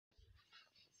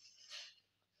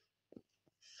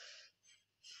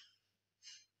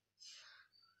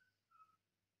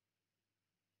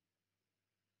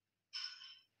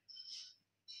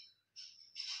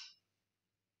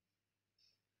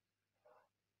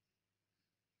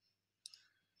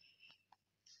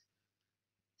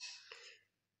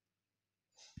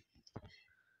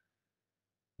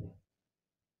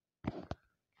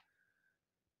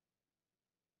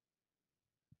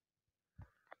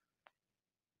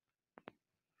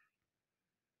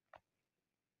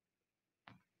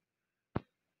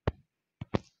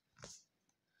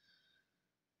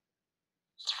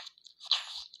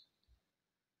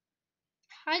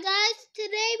Hi guys,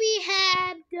 today we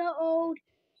have the old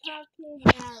talking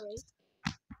NARI.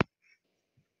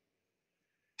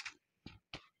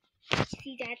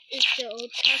 See, that is the old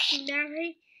talking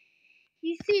NARI.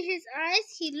 You see his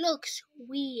eyes? He looks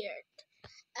weird.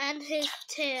 And his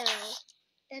tail.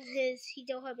 He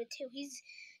don't have a tail. He's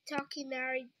talking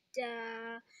NARI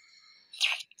the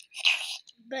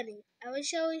bunny. I will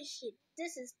show you.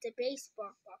 This is the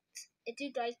baseball box. It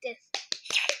do like this.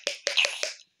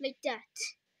 Like that.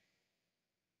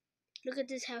 Look at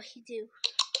this how he do.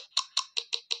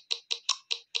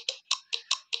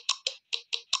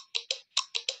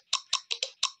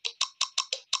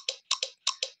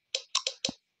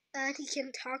 And he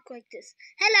can talk like this.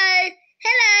 Hello,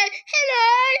 hello,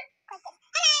 hello.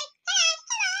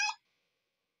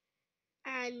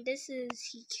 And this is,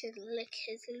 he can lick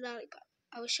his lollipop.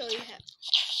 I will show you how.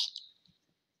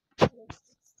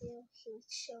 Still, he'll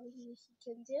show you he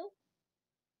can do.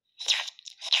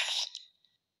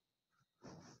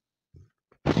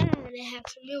 And I have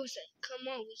some music. Come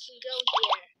on, we can go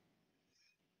here.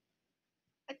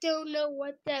 I don't know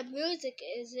what that music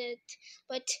is,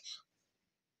 but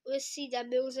let's see that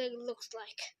music looks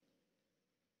like.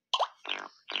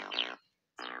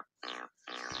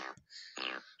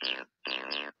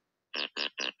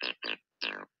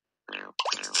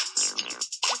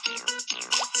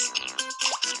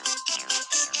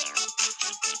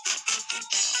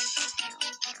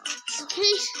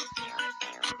 Okay.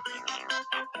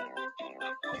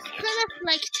 It's kind of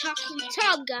like Talking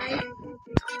Tom, guys.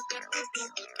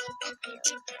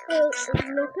 So it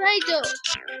looks like the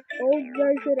old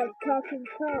version of Talking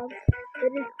Tom. It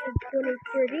is the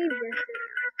 2013 version.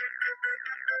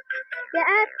 The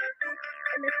app,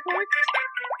 and of course,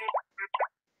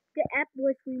 the app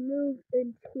was removed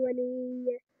in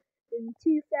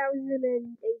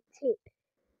 2018.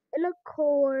 And of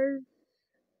course,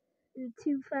 in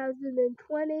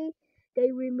 2020,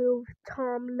 they removed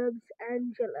Tom Loves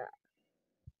Angela.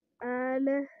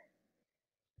 And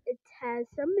it has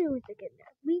some music in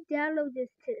there. We download this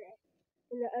today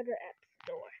in the other app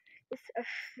store. It's a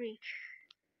free.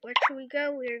 Where should we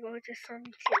go? We are going to song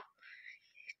 2.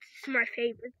 It's my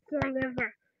favorite song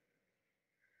ever.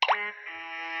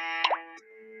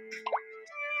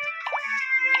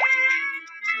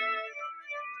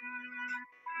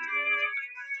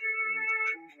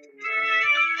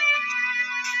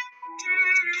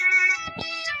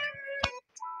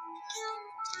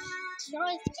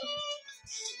 Not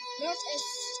as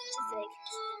big.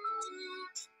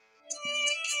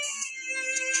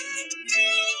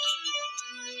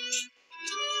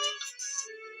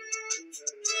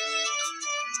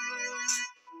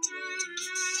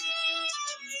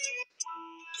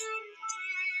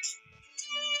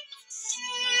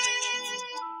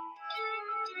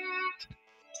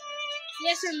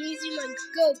 Yes, I'm using my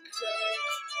GoPro.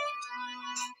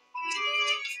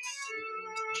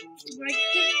 This is my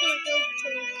GoPro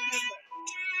camera.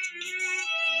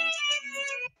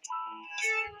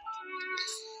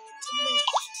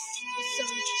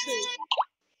 Song 3.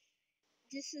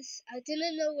 This is, I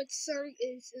didn't know what song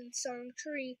is in song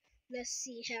 3. Let's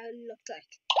see how it looked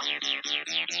like.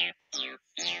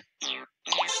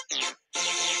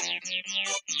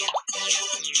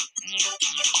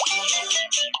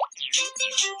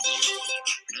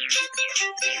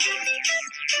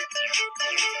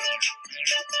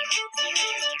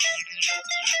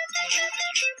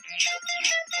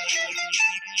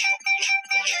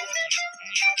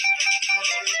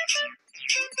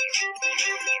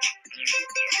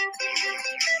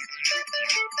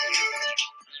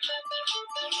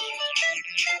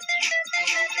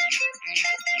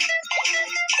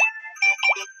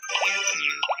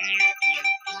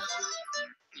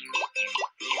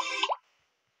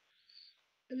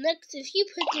 Next, if you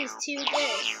put these two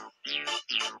this,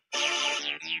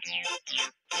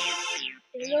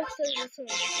 it looks like this one.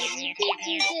 If you can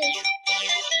do this,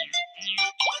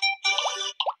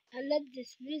 I love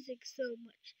this music so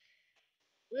much.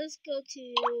 Let's go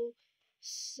to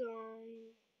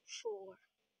song 4.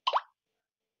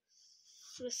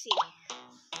 Let's see.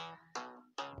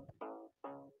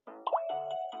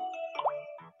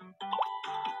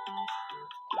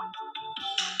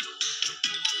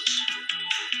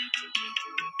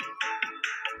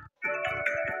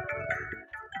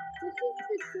 This is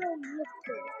the song look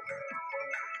like.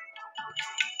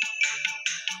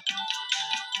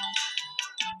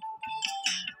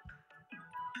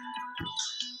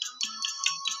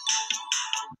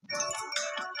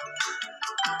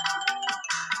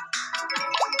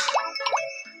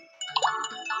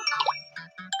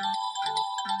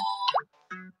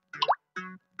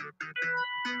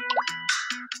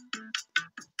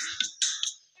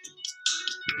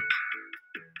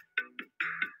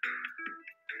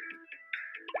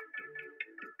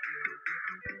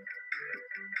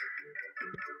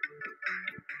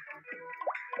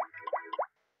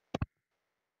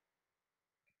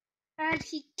 and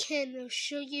he can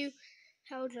show you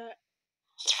how to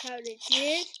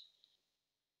dig.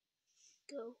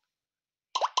 Go.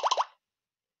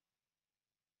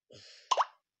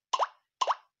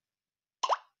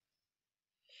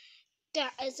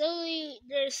 That is only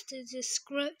there's the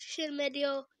description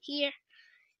video here.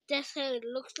 That's how it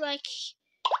looks like.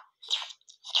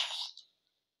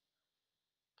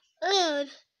 And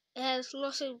it has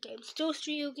lots of games. Those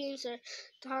 3 games are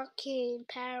Talking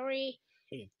Parry,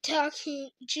 Talking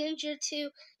Ginger 2,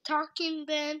 Talking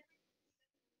Ben,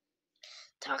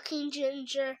 Talking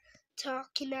Ginger,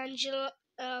 Talking Angela,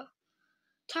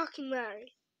 Talking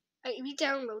Mary. We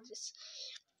download this.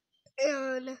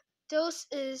 And those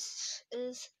is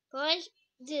like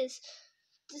this.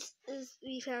 This is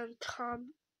we found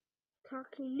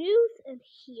Talking News and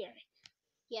here.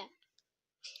 Yeah.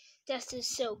 That is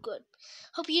so good.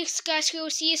 Hope you guys will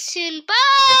see you soon.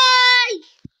 Bye!